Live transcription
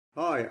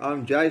Hi,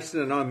 I'm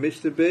Jason and I'm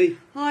Mr. B.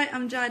 Hi,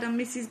 I'm Jade, I'm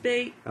Mrs.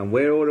 B. And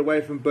we're all the way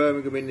from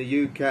Birmingham in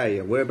the UK,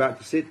 and we're about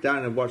to sit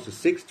down and watch the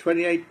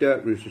 628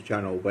 Dirt Rooster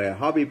channel, where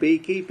hobby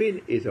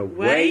beekeeping is a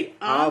way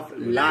of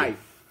life.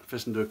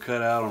 Fixing to do a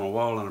cutout on a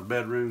wall in a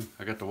bedroom.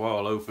 I got the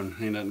wall open,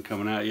 ain't nothing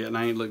coming out yet, and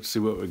I ain't looked to see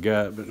what we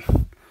got, but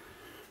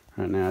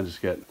right now I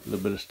just got a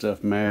little bit of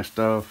stuff masked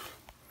off.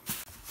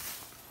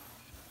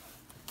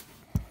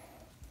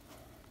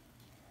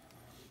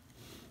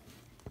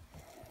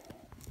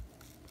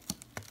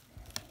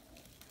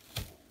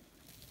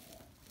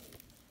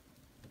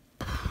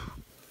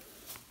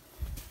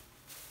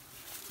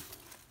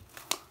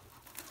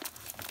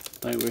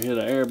 I think we hit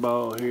an air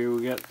ball here.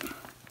 We got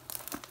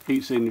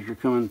heat signature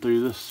coming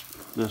through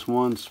this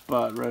one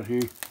spot right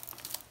here.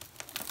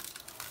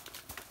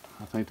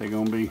 I think they're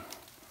gonna be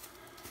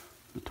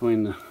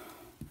between the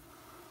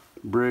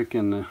brick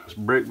and the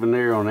brick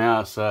veneer on the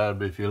outside,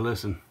 but if you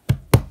listen.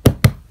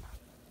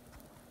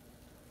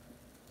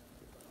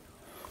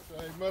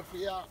 They must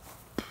be out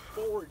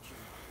foraging.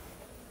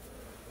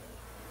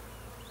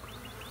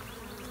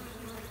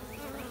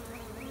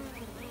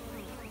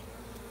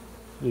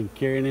 And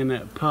carrying in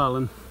that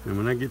pollen, and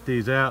when I get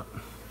these out,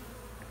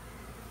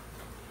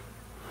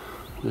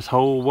 this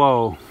whole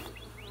wall,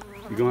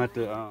 you're gonna have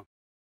to.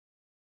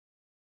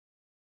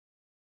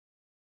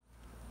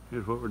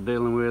 Here's what we're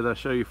dealing with. I'll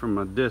show you from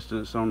a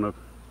distance on the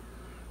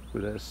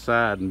with that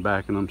side and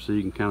backing them, so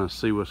you can kind of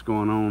see what's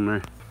going on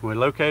there. We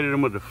located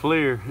them with the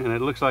FLIR, and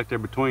it looks like they're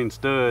between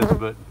studs,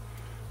 but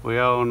we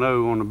all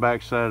know on the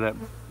back side of that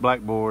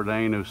blackboard there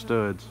ain't no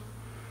studs.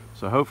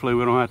 So hopefully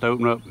we don't have to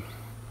open up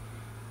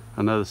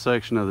another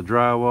section of the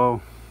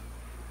drywall.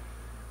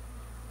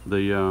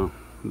 The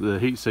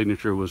heat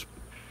signature was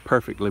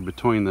perfectly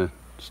between the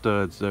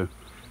studs though.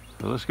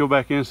 So let's go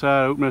back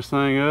inside, open this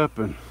thing up,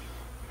 and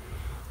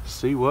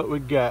see what we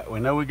got.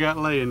 We know we got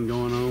laying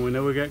going on. We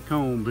know we got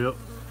comb built,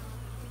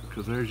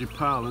 because there's your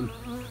pollen.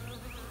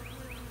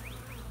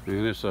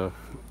 And it's a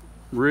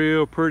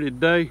real pretty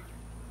day,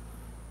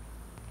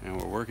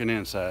 and we're working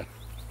inside.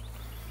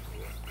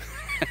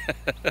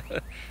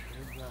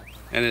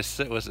 And it's,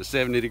 what's it,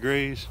 70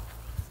 degrees?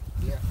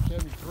 Yeah,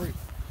 73.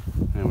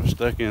 And we're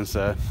stuck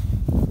inside.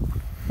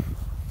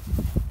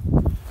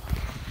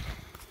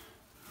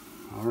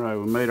 All right,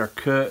 we made our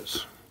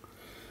cuts.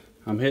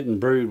 I'm hitting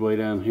brood way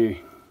down here.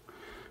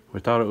 We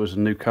thought it was a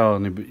new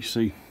colony, but you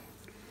see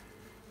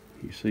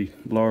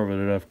larvae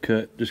that I've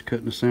cut, just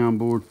cutting the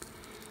soundboard.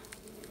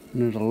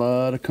 And there's a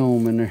lot of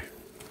comb in there.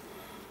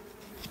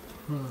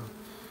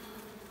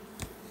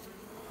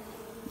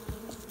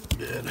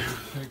 Good.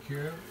 Take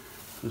care of it?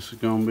 This is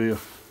gonna be a,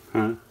 huh?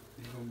 You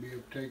gonna be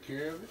able to take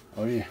care of it?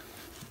 Oh yeah.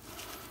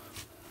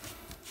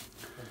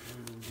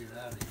 Hopefully we can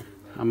get out of here,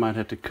 man. I might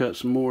have to cut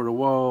some more of the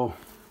wall.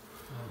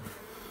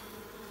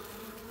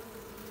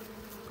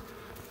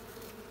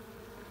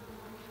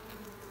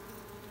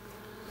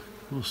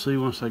 We'll see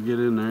once I get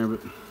in there,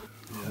 but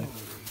Oh,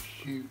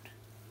 shoot.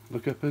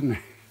 look up in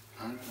there.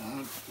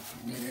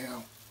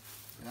 Yeah,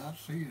 I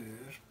see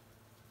this.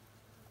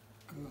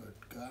 Good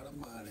God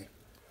Almighty.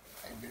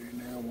 I've been in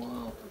there a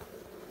while.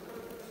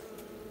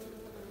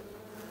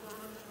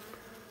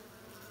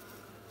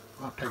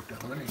 I'll take the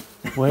honey.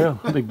 Well,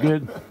 the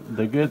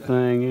good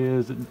thing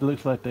is it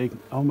looks like they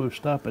almost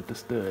stop at the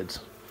studs.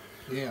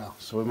 Yeah.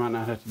 So we might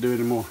not have to do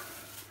any more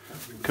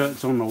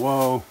cuts on the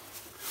wall.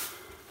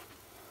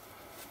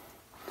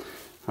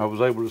 I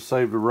was able to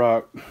save the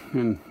rock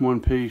in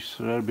one piece,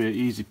 so that'll be an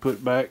easy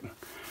put back.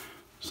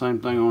 Same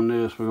thing on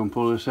this. We're gonna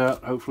pull this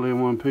out, hopefully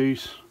in one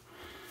piece.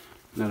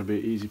 That'll be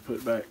an easy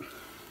put back.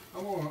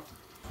 I'm gonna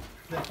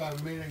step out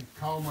a minute and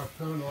call my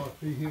son. I'll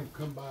see him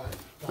come by and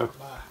stop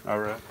by. All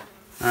right.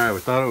 All right, we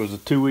thought it was a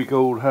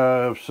 2-week-old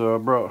hive, so I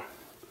brought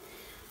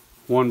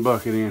one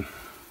bucket in.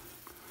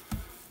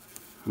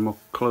 I'm gonna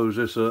close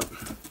this up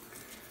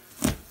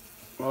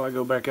while I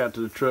go back out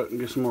to the truck and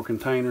get some more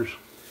containers.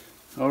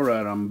 All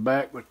right, I'm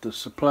back with the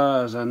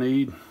supplies I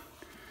need.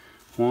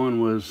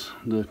 One was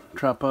the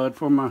tripod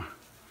for my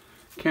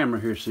camera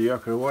here, so y'all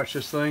could watch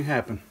this thing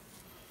happen.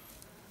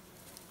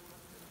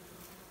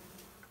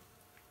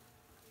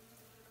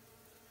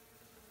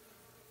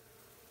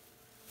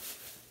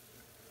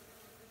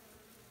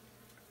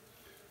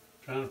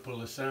 Trying to pull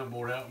the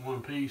soundboard out in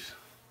one piece.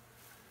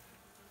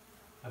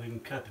 I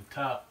didn't cut the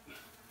top,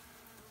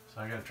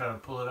 so I gotta try to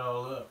pull it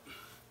all up,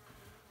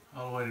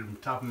 all the way to the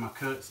top of my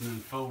cuts, and then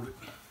fold it.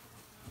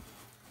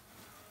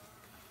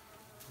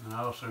 And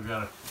I also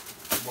gotta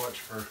watch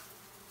for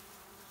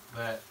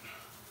that.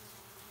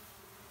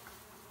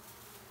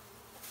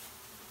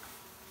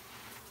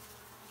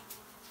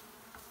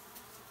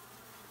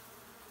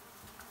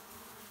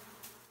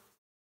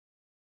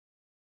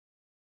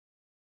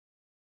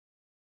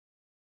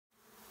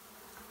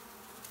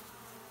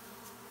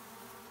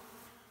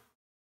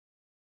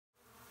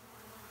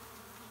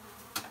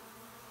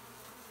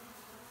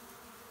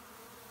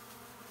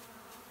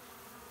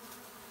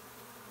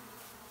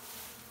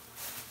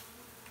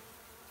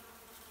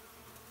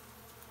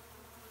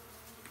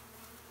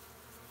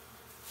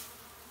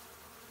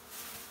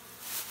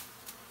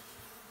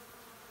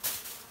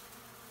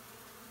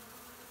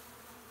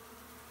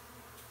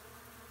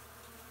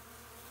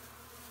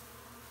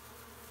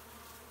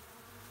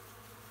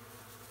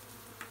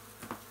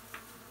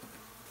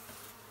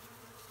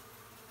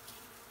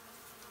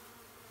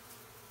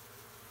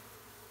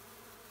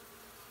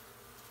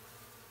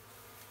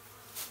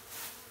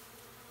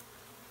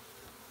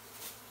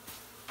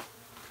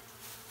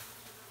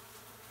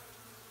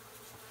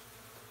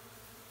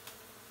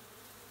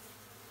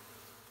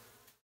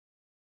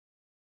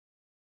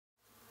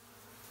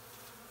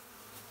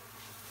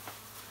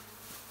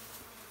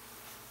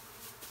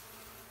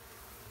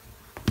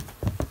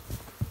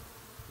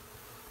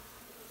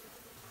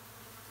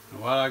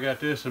 while I got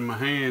this in my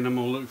hand, I'm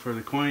gonna look for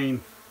the queen.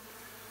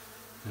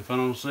 If I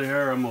don't see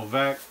her, I'm gonna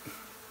vac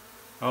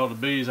all the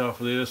bees off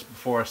of this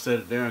before I set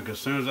it down, because as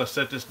soon as I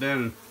set this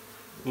down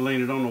and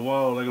lean it on the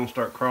wall, they're gonna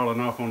start crawling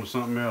off onto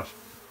something else.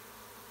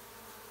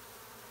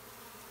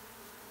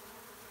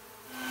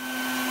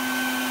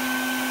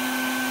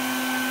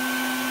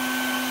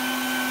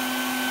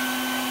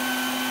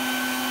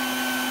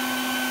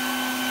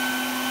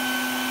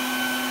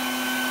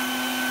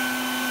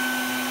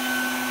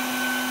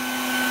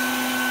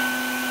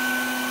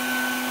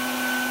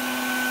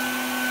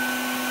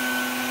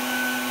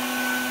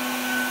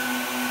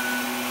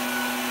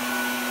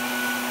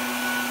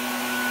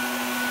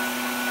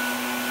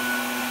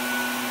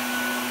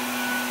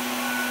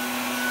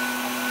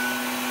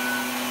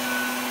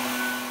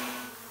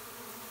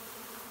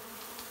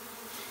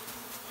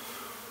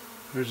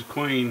 There's a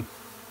queen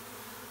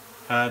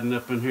hiding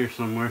up in here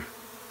somewhere.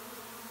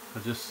 I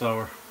just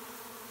saw her.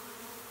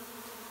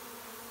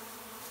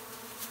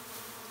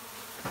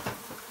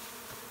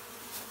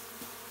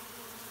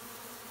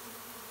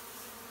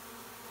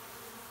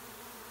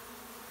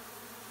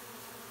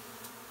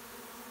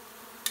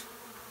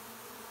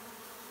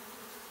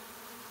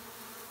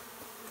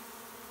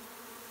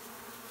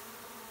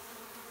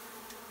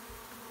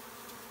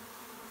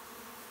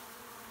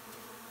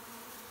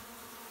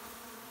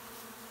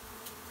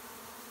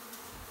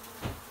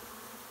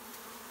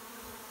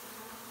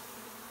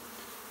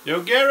 Yo,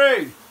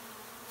 Gary!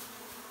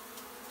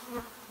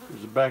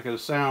 There's the back of the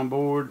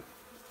soundboard.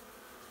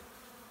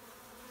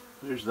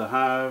 There's the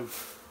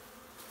hive.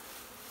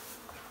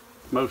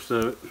 Most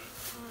of it.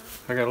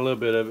 I got a little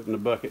bit of it in the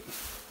bucket.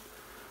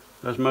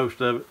 That's most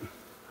of it.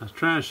 I was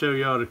trying to show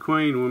y'all the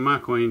queen when my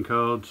queen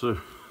called, so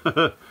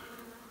of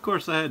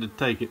course I had to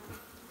take it.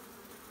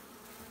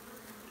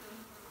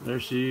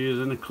 There she is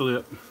in the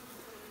clip.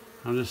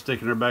 I'm just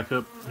sticking her back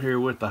up here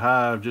with the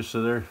hive just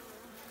so they're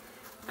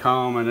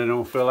calm and they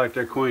don't feel like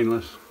they're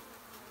queenless.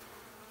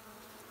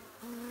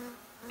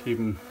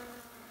 Kind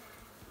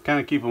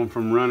of keep them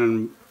from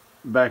running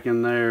back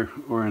in there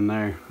or in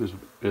there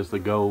is the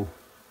goal.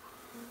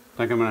 I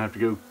think I'm gonna have to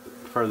go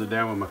further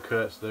down with my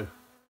cuts though.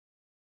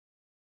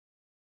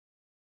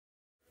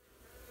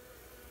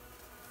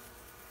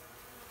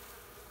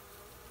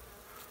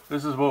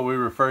 This is what we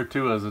refer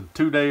to as a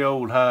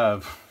 2-day-old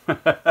hive.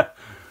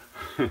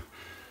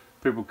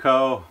 People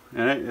call,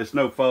 and it's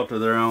no fault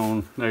of their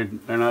own. They're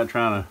not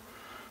trying to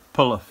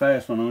pull a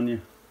fast one on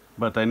you,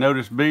 but they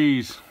notice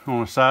bees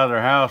on the side of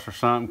their house or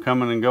something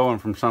coming and going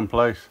from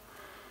someplace,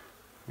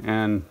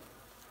 and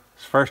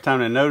it's the first time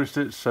they noticed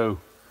it, so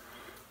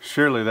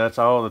surely that's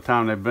all the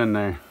time they've been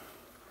there.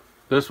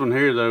 This one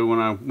here though, when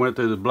I went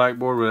through the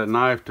blackboard with that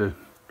knife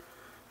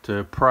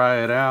to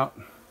pry it out,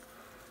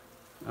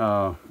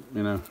 you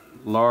know,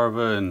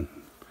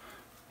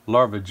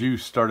 larva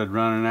juice started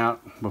running out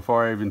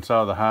before I even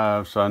saw the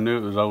hive, so I knew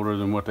it was older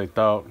than what they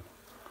thought.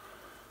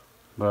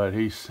 But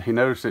he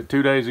noticed it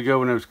 2 days ago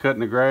when he was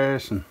cutting the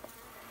grass, and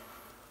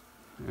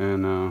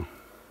well,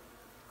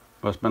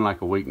 it's been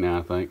like a week now,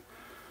 I think.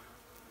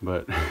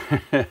 But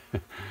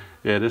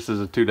yeah, this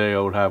is a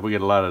 2-day-old hive. We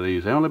get a lot of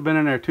these. They only been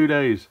in there 2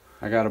 days.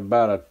 I got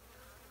about a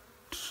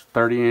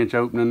 30-inch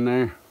opening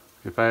there.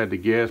 If I had to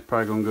guess,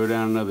 probably gonna go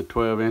down another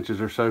 12 inches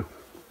or so.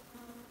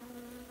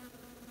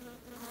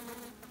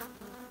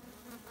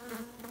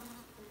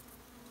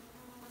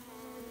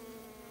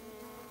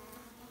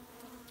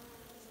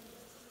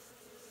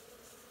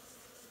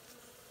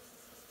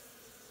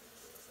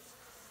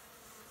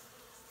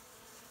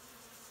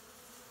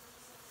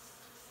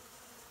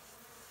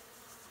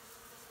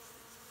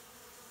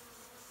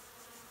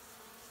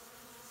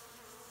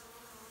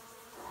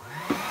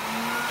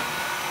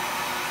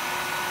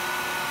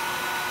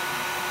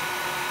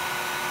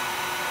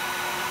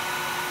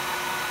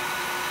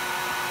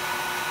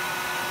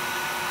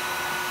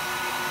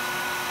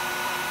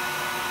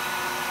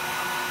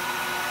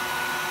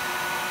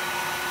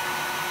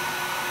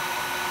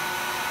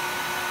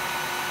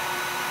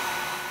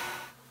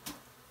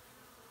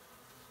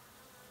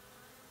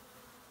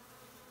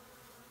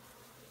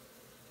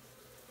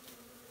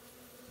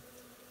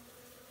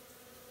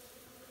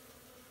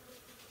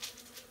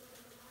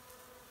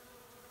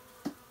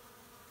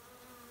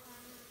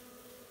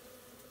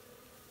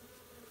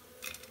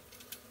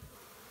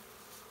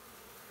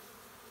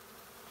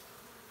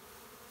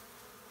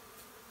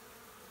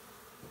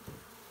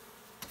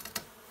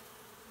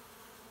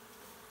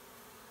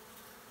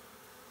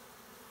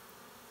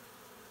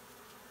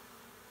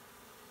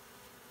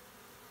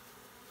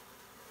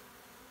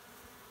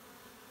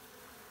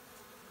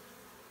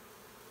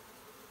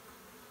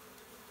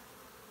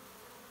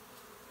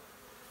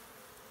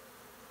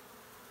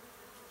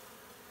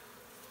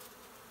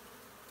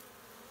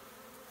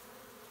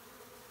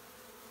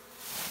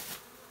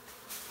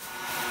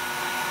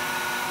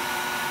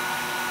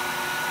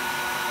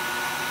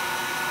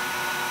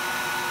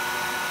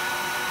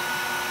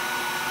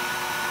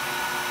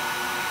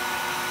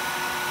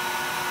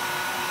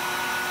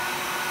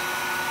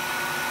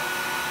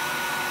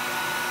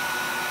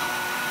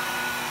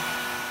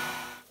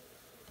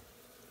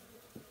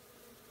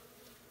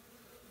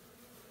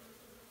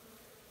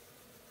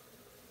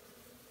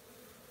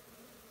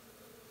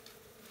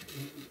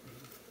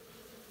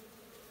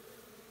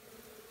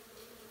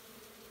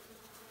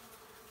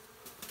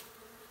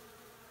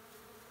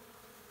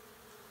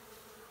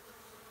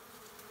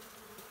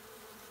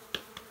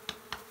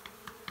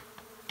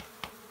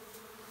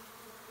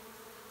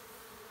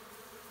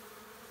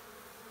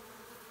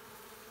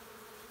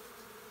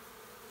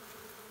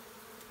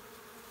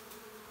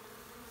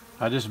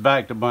 I just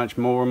vacuumed a bunch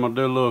more. I'm gonna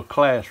do a little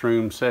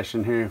classroom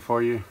session here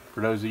for you,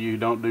 for those of you who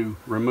don't do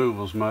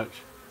removals much.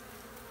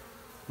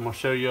 I'm gonna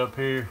show you up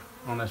here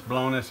on this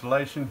blown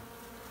insulation,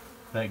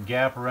 that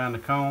gap around the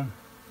comb.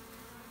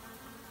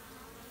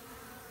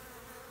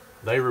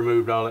 They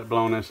removed all that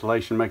blown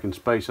insulation, making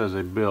space as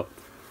they built.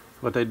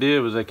 What they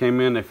did was they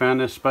came in, they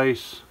found this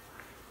space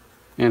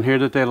in here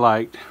that they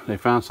liked. They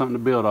found something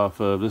to build off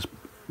of. This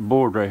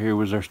board right here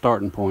was their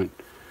starting point.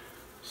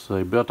 So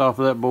they built off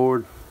of that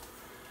board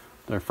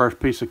their first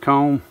piece of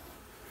comb,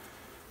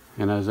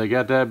 and as they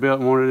got that built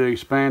and wanted to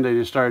expand, they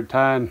just started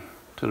tying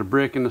to the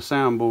brick and the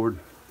soundboard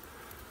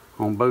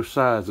on both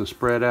sides and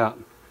spread out.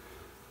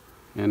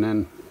 And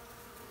then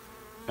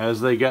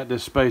as they got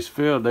this space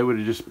filled, they would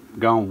have just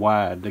gone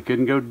wide. They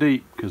couldn't go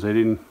deep because they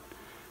didn't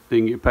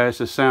get past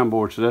this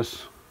soundboard. So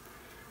that's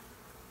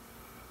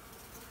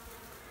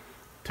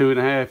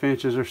 2.5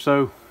 inches or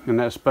so in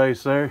that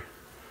space there.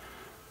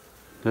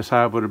 This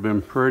hive would have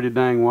been pretty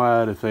dang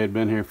wide if they had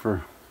been here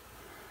for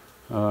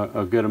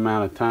a good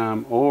amount of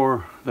time,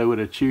 or they would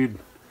have chewed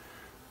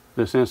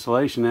this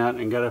insulation out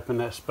and got up in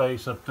that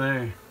space up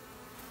there.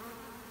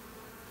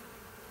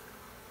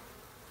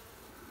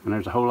 And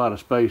there's a whole lot of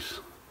space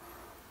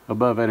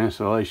above that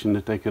insulation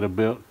that they could have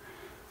built.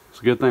 It's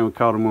a good thing we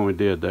caught them when we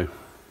did, though.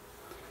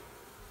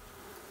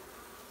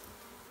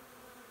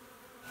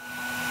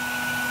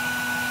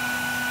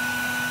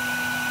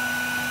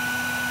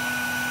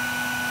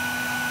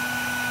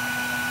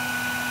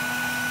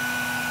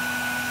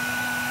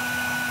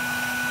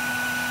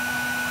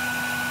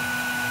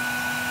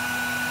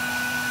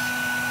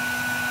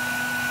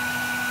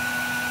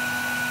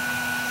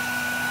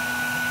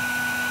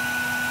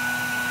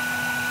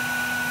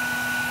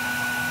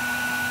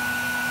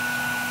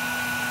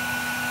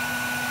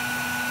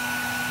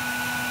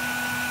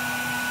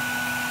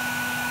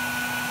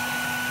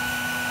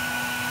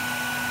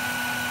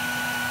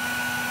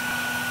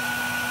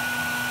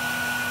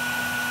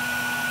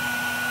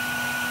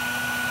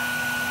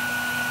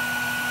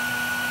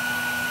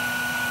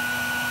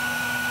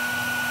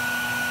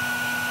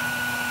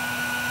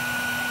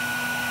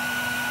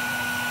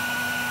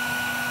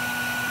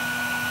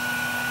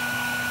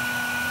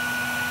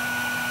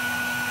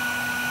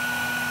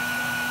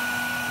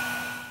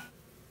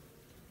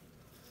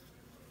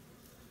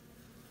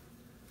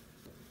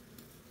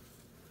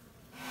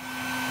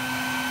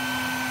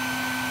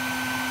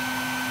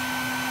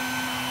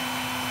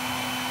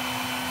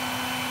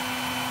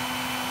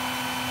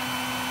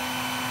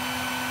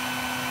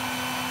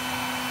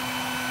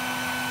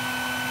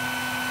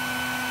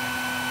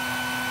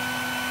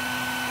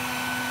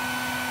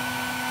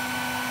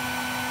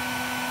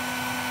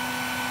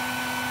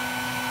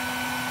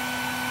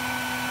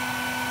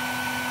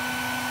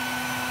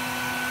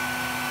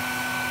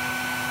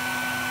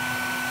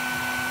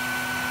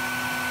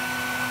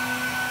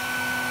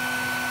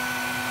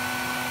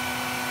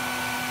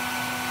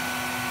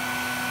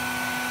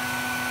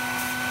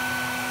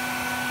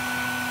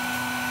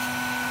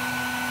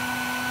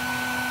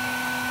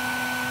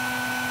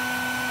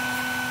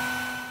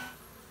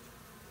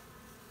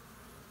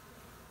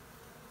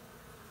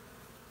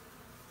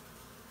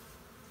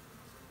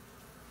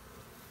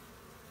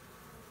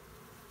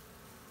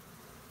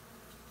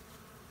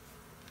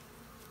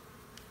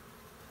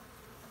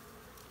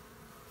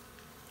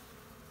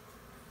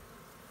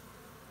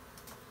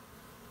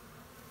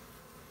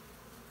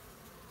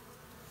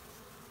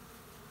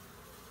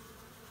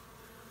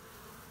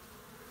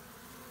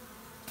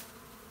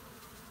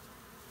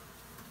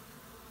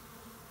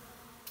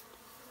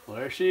 Well,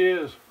 there she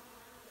is.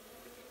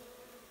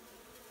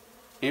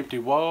 Empty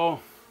wall.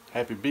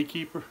 Happy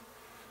beekeeper.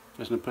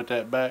 Just gonna put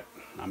that back.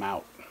 I'm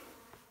out.